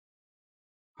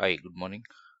Hi, good morning.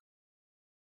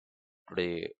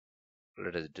 Today,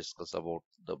 let us discuss about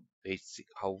the basic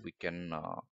how we can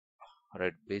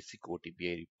write basic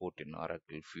OTBI report in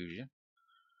Oracle Fusion.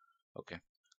 Okay,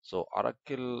 so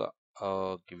Oracle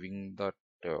giving that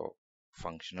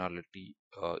functionality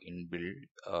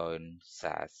inbuilt in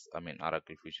SaaS, I mean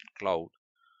Oracle Fusion Cloud.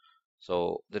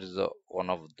 So there is a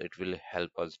one of it will help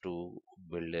us to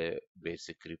build a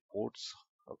basic reports.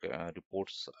 Okay,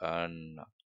 reports and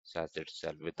SaaS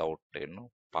itself without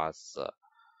pass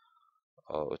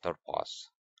without pass.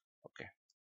 Okay,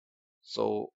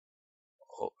 so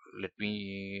uh, let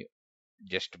me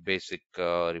just basic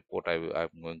report I'm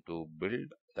going to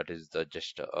build. That is the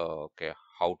just okay,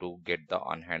 how to get the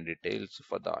on hand details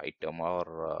for the item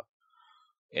or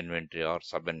inventory or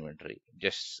sub inventory.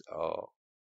 Just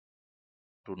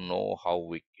to know how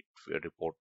we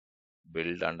report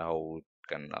build and how it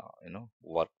can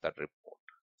work that report.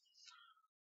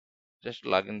 Just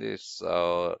log in this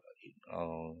uh,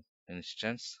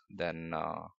 instance, then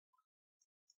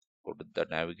go to the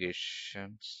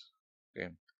navigations. Okay,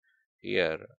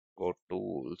 here go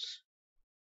tools.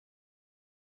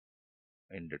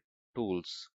 In the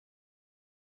tools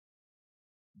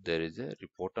there is a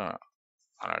report on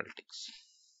analytics.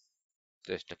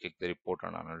 Just click the report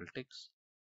on analytics,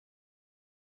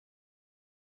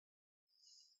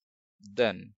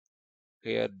 then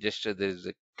here just there is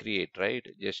a create, right?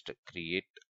 Just create,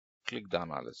 click the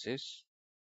analysis.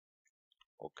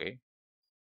 Okay,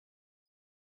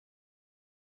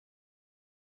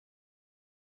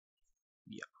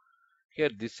 yeah, here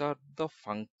these are the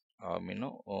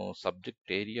subject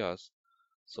areas.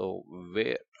 So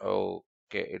where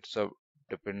okay, it's a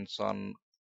depends on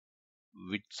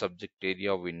which subject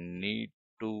area we need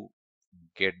to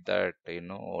get that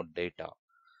data.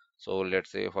 So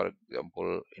let's say for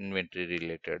example inventory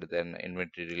related, then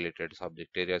inventory related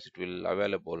subject areas it will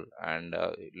available, and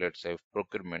let's say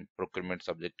procurement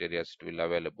subject areas it will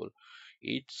available.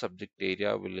 Each subject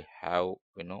area will have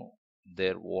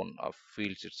their own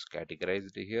fields. It's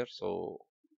categorized here. So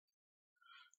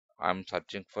I'm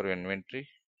searching for inventory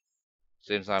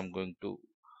since I'm going to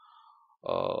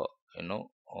uh, you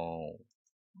know uh,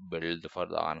 build for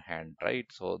the on hand, right?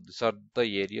 So these are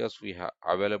the areas we have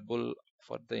available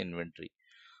for the inventory.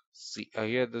 See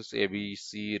here this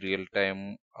ABC real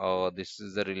time. This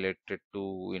is the related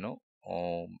to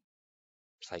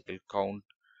cycle count,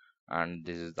 and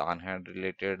this is the on hand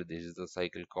related. This is the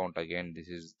cycle count again. This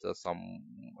is the some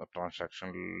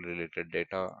transaction related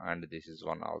data, and this is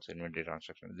one also inventory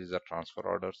transaction. These are transfer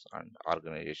orders and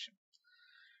organization.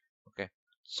 Okay,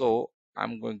 so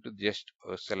I'm going to just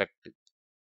select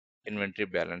inventory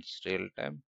balance real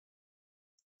time.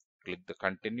 Click the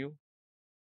continue.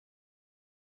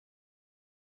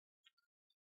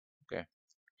 Okay,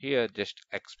 here just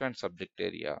expand subject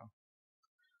area.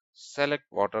 Select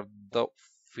what are the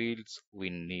fields we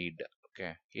need.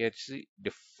 Okay, here see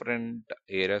different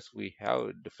areas we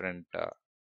have different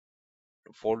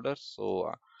folders.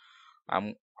 So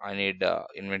I'm I need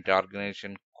inventory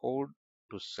organization code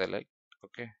to select.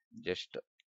 Okay, just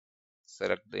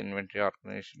select the inventory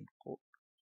organization code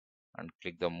and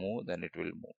click the move, then it will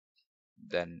move.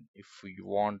 Then if we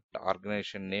want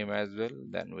organization name as well,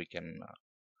 then we can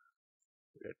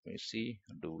let me see,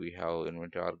 do we have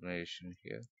inventory organization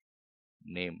here?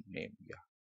 Name, yeah.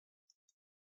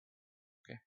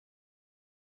 Okay,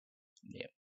 name.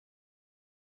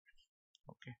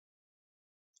 Okay,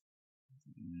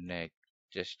 next.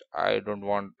 Just I don't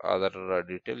want other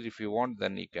details. If you want,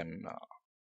 then you can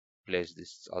place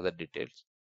this other details.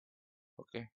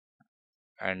 Okay,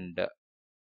 and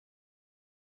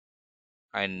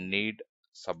I need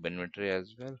sub inventory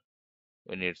as well.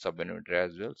 We need sub inventory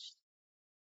as well.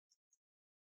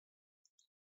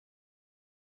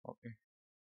 Okay,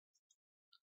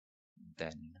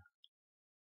 then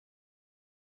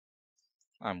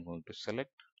I'm going to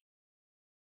select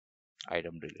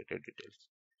item related details.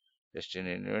 Just in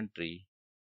inventory,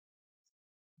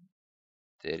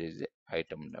 there is a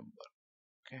item number.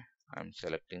 Okay, I'm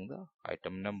selecting the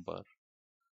item number.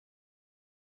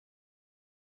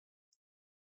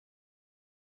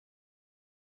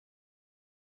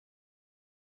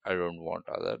 I don't want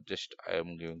other, just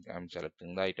I'm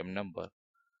selecting the item number.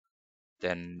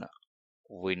 Then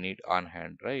we need on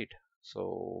hand, right?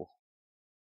 So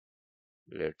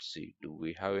let's see, do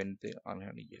we have anything on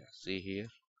hand? Yeah, see here,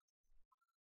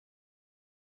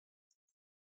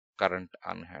 current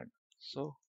on hand.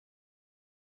 So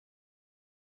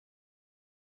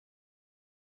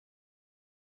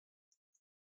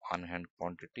on hand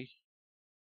quantity.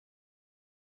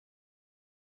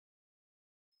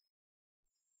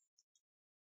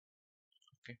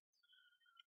 Okay,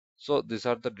 So these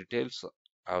are the details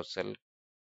I've selected.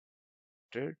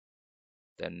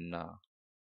 Then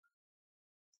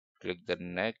click the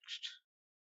next.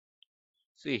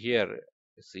 See here,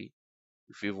 see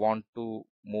if you want to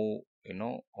move,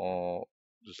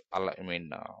 just I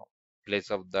mean place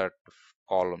of that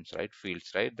columns, right,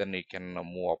 fields, right, then you can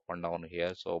move up and down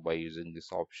here. So by using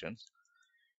these options,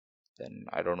 then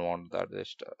I don't want that,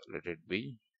 just let it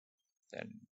be.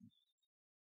 Then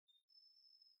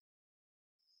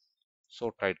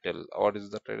so title, what is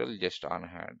the title? Just on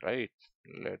hand, right?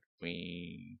 Let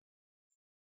me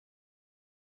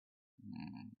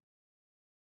mm,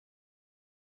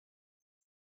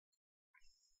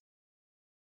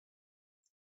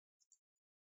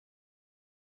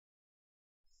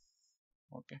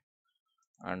 okay,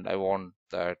 and I want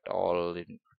that all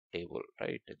in table,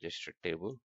 right? Just a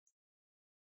table.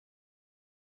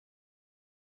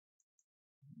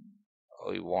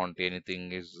 We want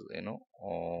anything is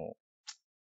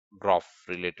graph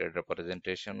related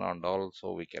representation and all,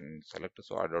 so we can select.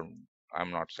 So I'm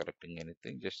not selecting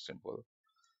anything, just simple.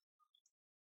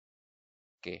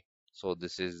 Okay, so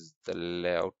this is the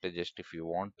layout. Just if you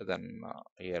want, then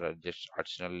here are just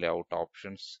additional layout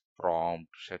options,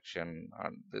 prompt section,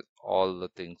 and all the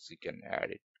things you can add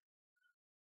it.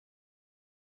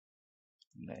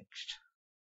 Next,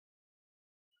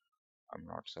 I'm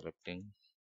not selecting.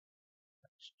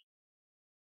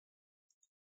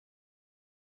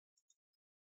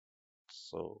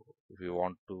 So if you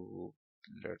want to,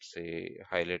 let's say,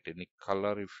 highlight any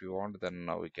color, if you want, then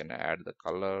now we can add the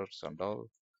colors and all.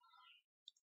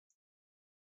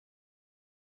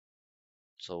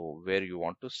 So where you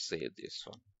want to save this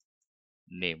one?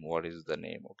 Name, what is the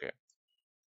name? Okay.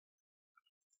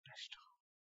 Next.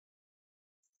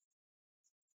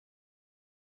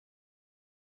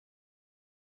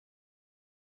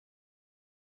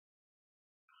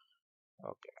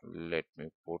 Okay, let me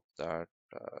put that.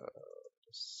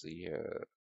 See here,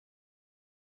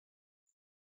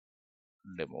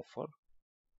 demo for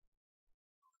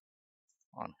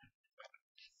on.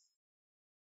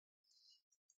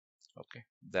 Okay,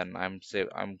 then I'm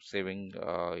saving.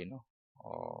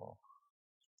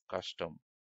 Custom.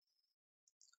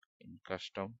 In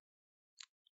custom,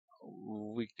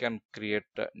 we can create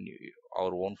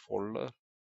our own folder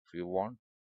if you want.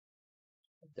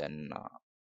 Then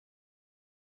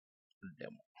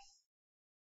demo.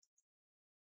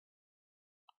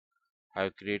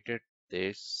 I've created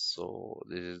this, so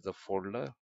this is the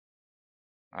folder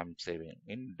I'm saving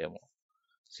in demo.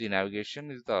 See,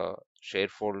 navigation is the share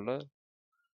folder,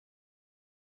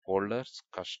 folders,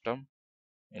 custom.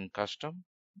 In custom,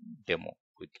 demo.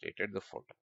 We created the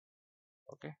folder.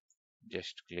 Okay,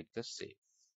 just click the save.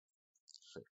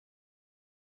 Save.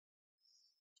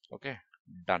 Okay,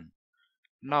 done.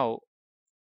 Now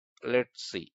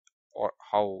let's see or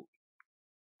how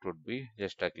it would be.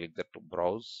 Just I click the to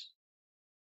browse.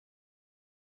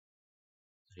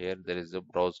 Here there is a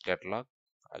browse catalog.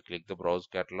 I click the browse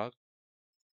catalog.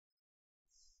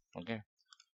 Okay,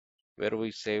 where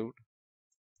we saved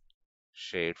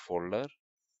shared folder.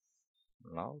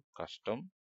 Now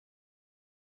custom,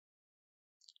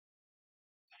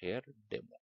 here demo.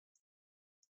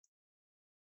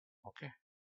 Okay,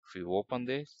 if you open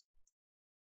this,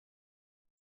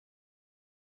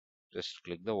 just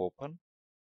click the open.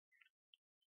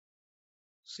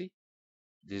 See,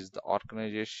 this is the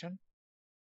organization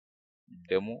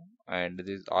demo and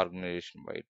this is organization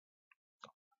by.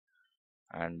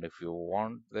 And if you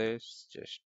want this,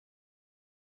 just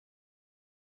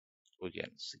we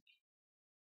can see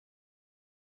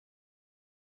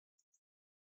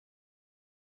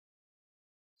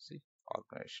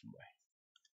organization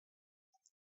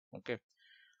by. Okay,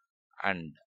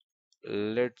 and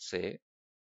let's say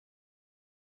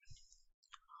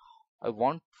I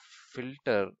want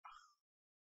filter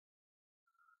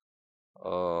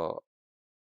uh,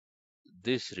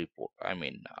 this report. I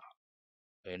mean,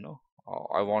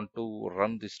 I want to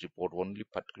run this report only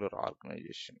particular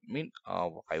organization. Mean,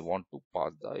 I want to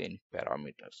pass the any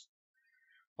parameters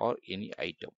or any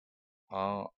item.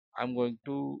 Uh, I'm going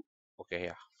to, okay,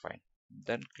 yeah, fine.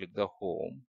 Then click the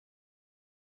home.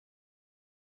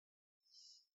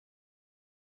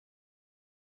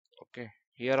 Okay,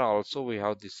 here also we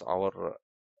have this our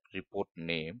report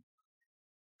name.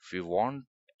 If you want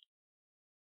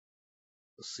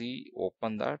to see,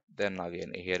 open that, then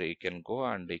again here you can go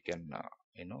and you can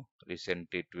recent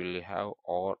it will have,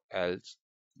 or else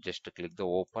just click the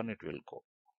open, it will go.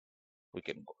 We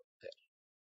can go there.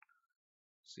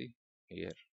 See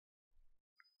here.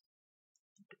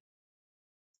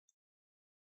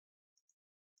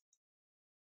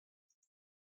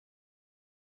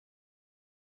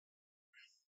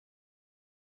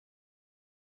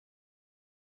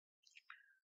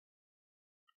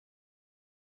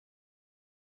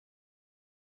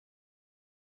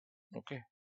 Okay,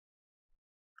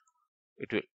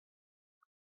 it will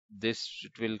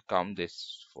it will come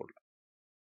this folder,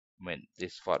 I mean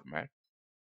this format,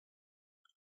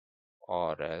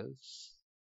 or else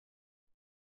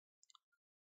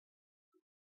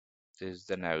this is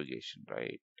the navigation,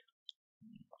 right?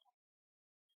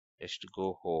 Just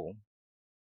go home.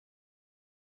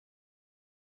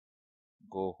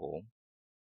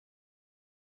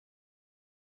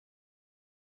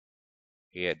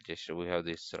 Here just we have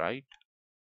this, right?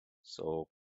 So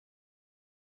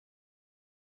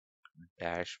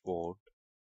dashboard,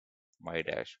 my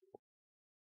dashboard.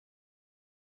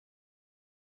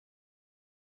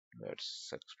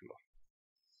 Let's explore.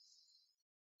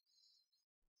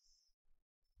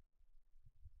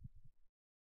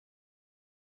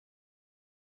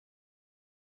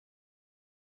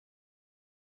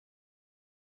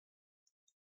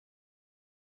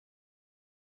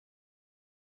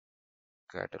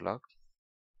 Catalog.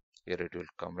 Here it will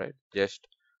come, right? Just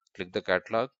click the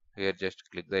catalog. Here just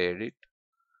click the edit.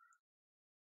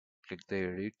 Click the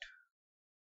edit.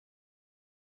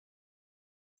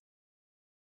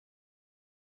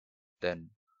 Then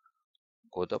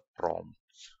go the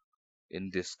prompts. In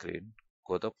this screen,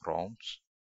 go the prompts.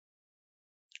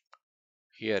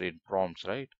 Here in prompts,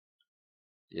 right?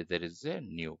 There is a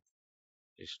new.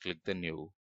 Just click the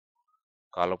new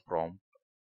column prompt.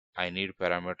 I need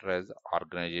parameter as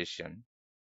organization.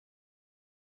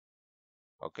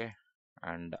 Okay,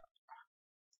 and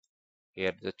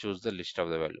here they choose the list of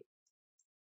the value.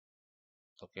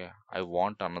 Okay, I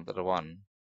want another one.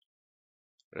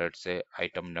 Let's say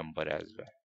item number as well.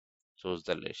 Choose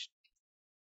the list.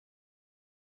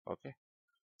 Okay,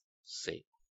 save.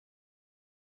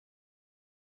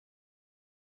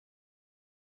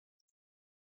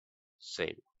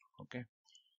 Save. Okay,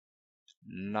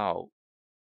 now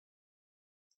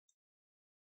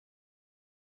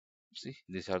see,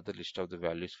 these are the list of the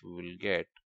values we will get.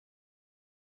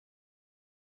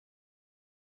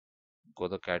 Go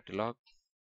the catalog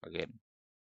again.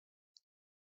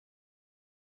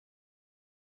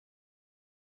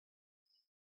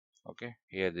 Okay,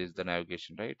 here is the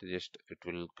navigation, right? Just it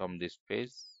will come this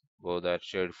page. Go that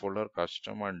shared folder,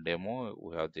 custom and demo.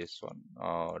 We have this one,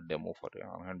 demo for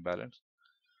on hand balance.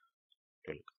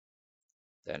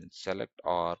 Then select,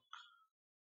 or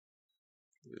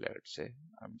let's say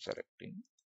I'm selecting.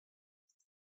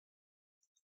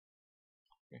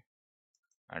 Okay,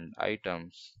 and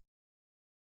items.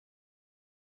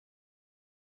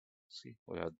 See,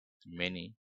 we have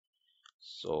many.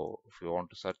 So if you want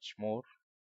to search more,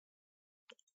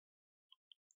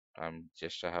 I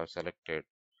have selected.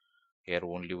 Here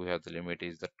only we have the limit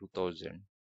is the 2000.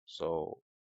 So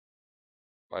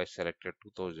I selected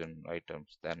 2000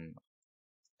 items, then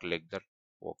click that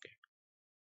OK.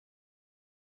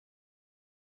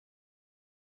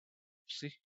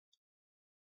 See,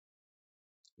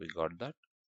 we got that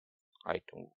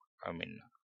item. I mean,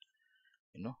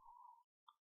 you know,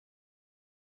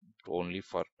 only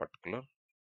for particular,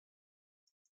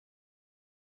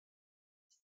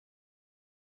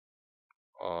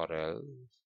 or else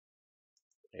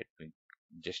let me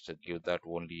just give that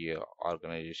only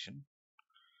organization,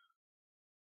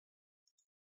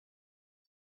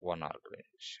 one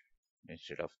organization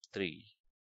instead of three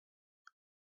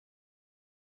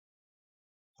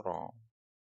from.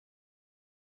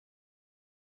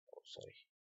 Oh, sorry.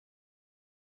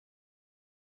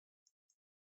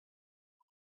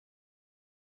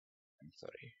 I'm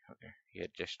sorry. Okay, here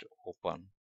just open,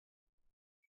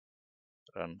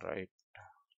 run, right.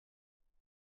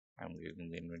 I'm giving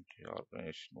the inventory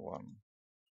organization one.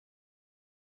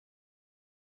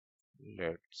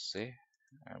 Let's say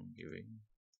I'm giving,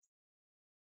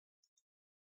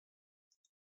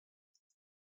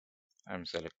 I'm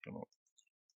selecting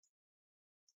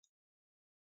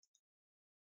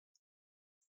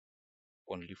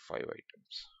only 5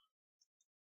 items.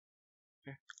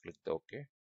 Okay, click the OK.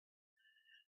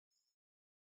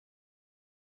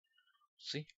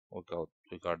 See,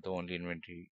 we got the only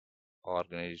inventory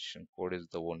organization code is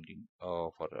the only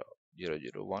for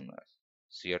 001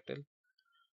 Seattle,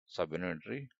 sub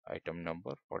inventory item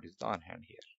number. What is the on hand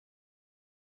here?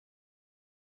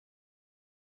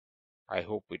 I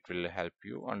hope it will help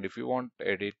you. And if you want to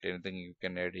edit anything, you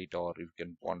can edit, or if you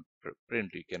can want print,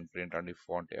 you can print, and if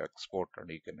you want to export, and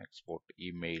you can export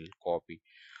email, copy.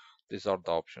 These are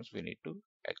the options we need to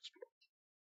explore.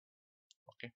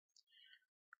 Okay.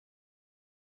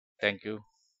 Thank you.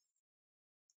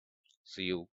 See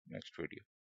you next video.